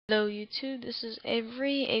Hello YouTube, this is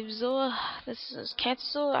Avery, Avezilla. This is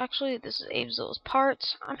Cancel. Actually, this is Avezilla's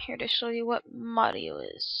parts. I'm here to show you what modio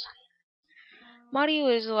is.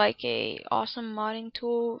 Modio is like a awesome modding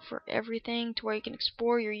tool for everything, to where you can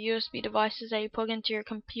explore your USB devices that you plug into your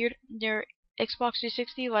computer, your Xbox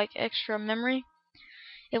 360, like extra memory.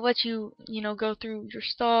 It lets you, go through your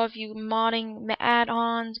stuff, you modding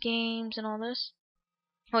add-ons, games, and all this.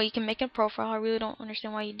 Well, you can make a profile. I really don't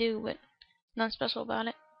understand why you do, but nothing special about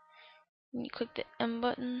it. When you click the M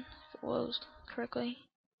button, if it loads correctly.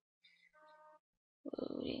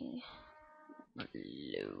 Loading.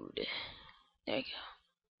 Load. There you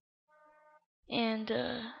go. And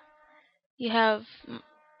you have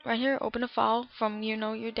right here, open a file from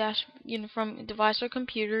your dash, from device or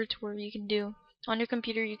computer, to where you can do on your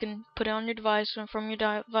computer. You can put it on your device, and from your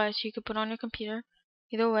device you can put it on your computer.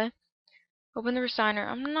 Either way. Open the resigner.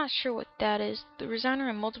 I'm not sure what that is. The resigner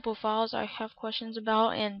and multiple files I have questions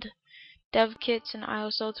about, and dev kits and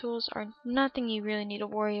ISO tools are nothing you really need to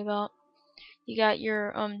worry about. You got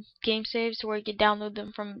your game saves, to where you can download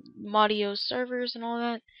them from modio servers and all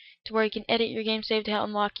that, to where you can edit your game save to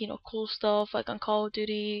unlock cool stuff like on Call of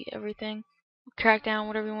Duty, everything, Crackdown,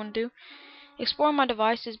 whatever you want to do. Explore my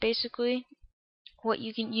device is basically what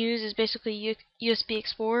you can use is basically USB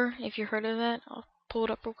Explorer. If you heard of that, I'll pull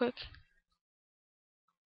it up real quick.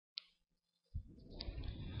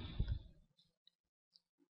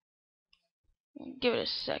 Give it a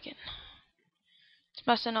second. It's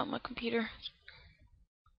messing up my computer.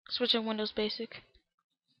 Switching Windows Basic.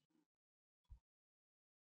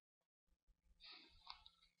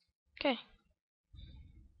 Okay.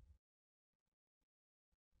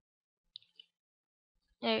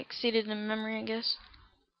 It exceeded the memory, I guess.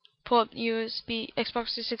 Pull up USB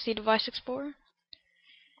Xbox 360 Device Explorer.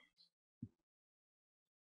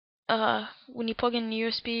 When you plug in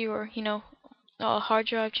USB or a hard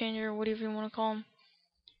drive changer, or whatever you want to call them,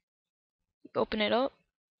 open it up.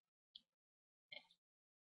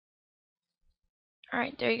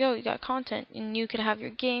 Alright, there you go. You got content, and you can have your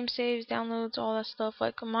game saves, downloads, all that stuff.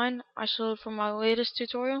 Like mine, I showed for my latest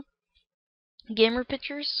tutorial. Gamer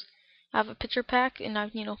pictures. I have a picture pack, and I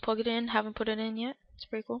plug it in. Haven't put it in yet. It's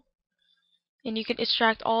pretty cool. And you can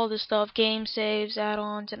extract all this stuff, game saves,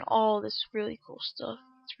 add-ons, and all this really cool stuff.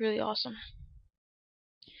 It's really awesome.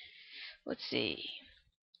 Let's see.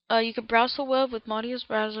 You can browse the web with Modio's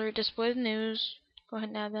browser, display the news. Go ahead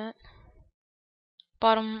and add that.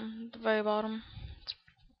 Bottom, the very bottom.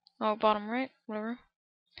 Oh, bottom right, whatever.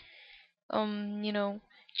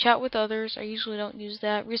 Chat with others. I usually don't use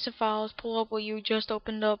that. Recent files. Pull up what you just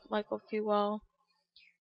opened up, like a few while.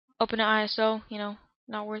 Open an ISO.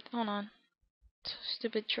 Not worth. Hold on.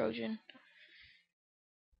 Stupid Trojan.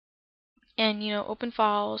 And open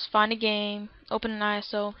files, find a game, open an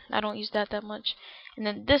ISO. I don't use that much. And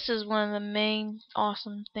then this is one of the main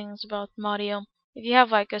awesome things about modio. If you have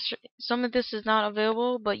like some of this is not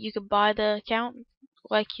available, but you could buy the account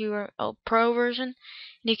like your pro version, and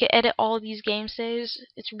you can edit all these game saves.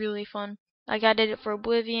 It's really fun. I got it for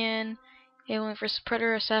Oblivion, Alien vs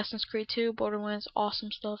Predator, Assassin's Creed 2, Borderlands.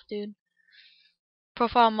 Awesome stuff, dude.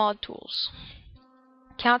 Profile mod tools.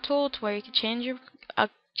 Account tool, to where you can change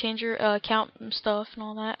your account and stuff and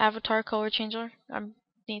all that. Avatar color changer. I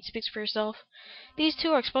think it speaks for yourself. These two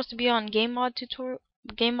are supposed to be on game mod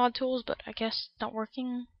tools, but I guess not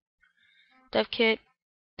working. Dev kit.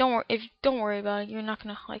 Don't worry about it. You're not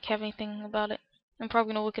gonna have anything about it. I'm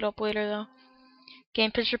probably gonna look it up later though.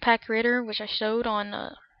 Game picture pack creator, which I showed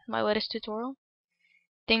on my latest tutorial.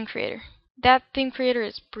 Theme creator. That theme creator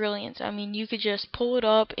is brilliant. I mean, you could just pull it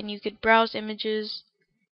up and you could browse images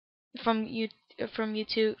from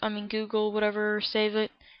YouTube, Google, whatever, save it,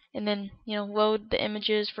 and then load the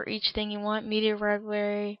images for each thing you want. Media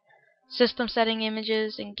library, system setting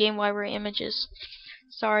images, and game library images.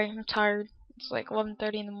 Sorry, I'm tired. It's like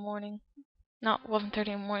 11:30 in the morning. Not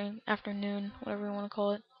 11:30 in the morning, afternoon, whatever you want to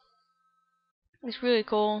call it. It's really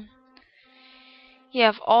cool. You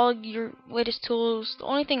have all your latest tools. The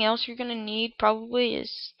only thing else you're gonna need probably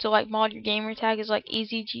is to mod your gamer tag is like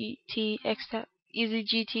EasyGT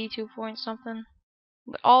 2 point something.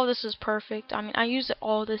 But all this is perfect. I mean, I use it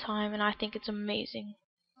all the time and I think it's amazing.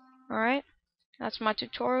 Alright, that's my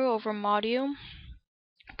tutorial over modio.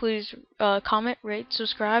 Please comment, rate,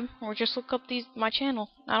 subscribe, or just look up my channel.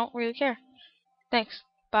 I don't really care. Thanks.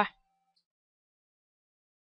 Bye.